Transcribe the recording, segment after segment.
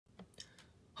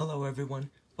Hello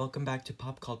everyone, welcome back to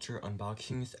Pop Culture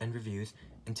Unboxings and Reviews,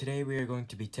 and today we are going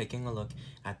to be taking a look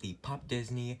at the Pop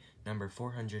Disney number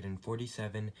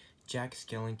 447 Jack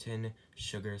Skellington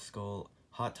Sugar Skull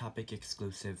Hot Topic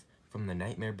exclusive from The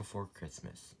Nightmare Before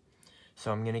Christmas.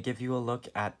 So I'm going to give you a look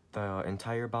at the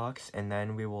entire box, and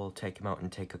then we will take him out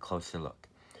and take a closer look.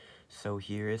 So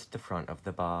here is the front of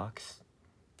the box,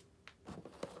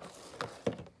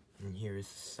 and here is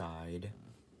the side.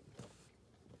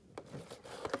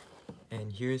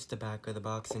 And here's the back of the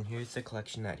box, and here's the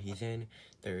collection that he's in.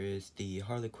 There is the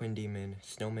Harley Quinn Demon,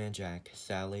 Snowman Jack,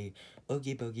 Sally,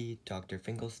 Oogie Boogie, Dr.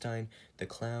 Finkelstein, the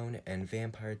Clown, and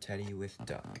Vampire Teddy with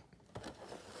Duck.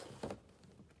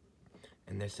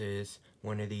 And this is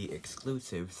one of the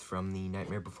exclusives from the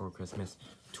Nightmare Before Christmas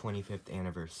 25th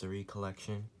Anniversary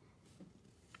collection.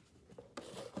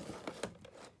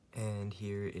 And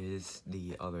here is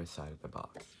the other side of the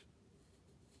box.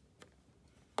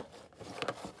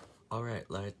 Alright,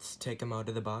 let's take him out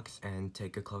of the box and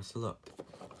take a closer look.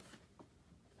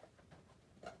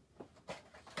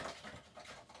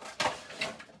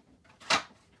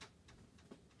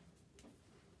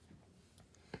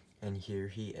 And here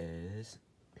he is.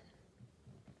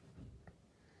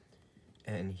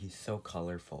 And he's so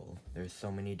colorful. There's so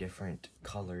many different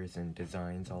colors and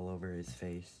designs all over his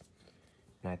face.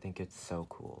 And I think it's so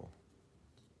cool.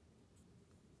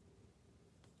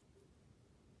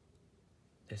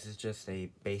 This is just a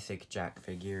basic Jack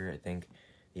figure. I think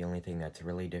the only thing that's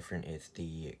really different is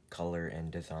the color and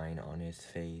design on his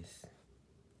face.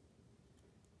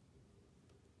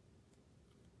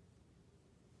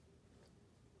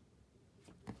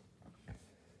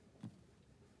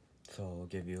 So I'll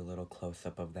give you a little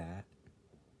close-up of that.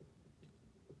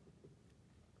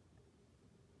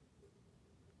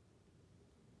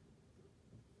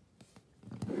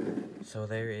 So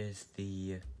there is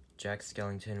the Jack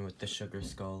Skellington with the Sugar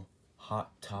Skull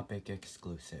Hot Topic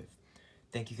exclusive.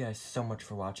 Thank you guys so much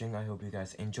for watching. I hope you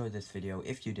guys enjoyed this video.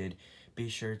 If you did, be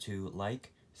sure to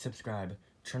like, subscribe,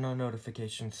 turn on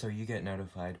notifications so you get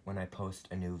notified when I post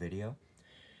a new video.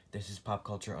 This is Pop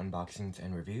Culture Unboxings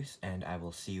and Reviews, and I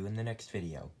will see you in the next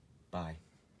video. Bye.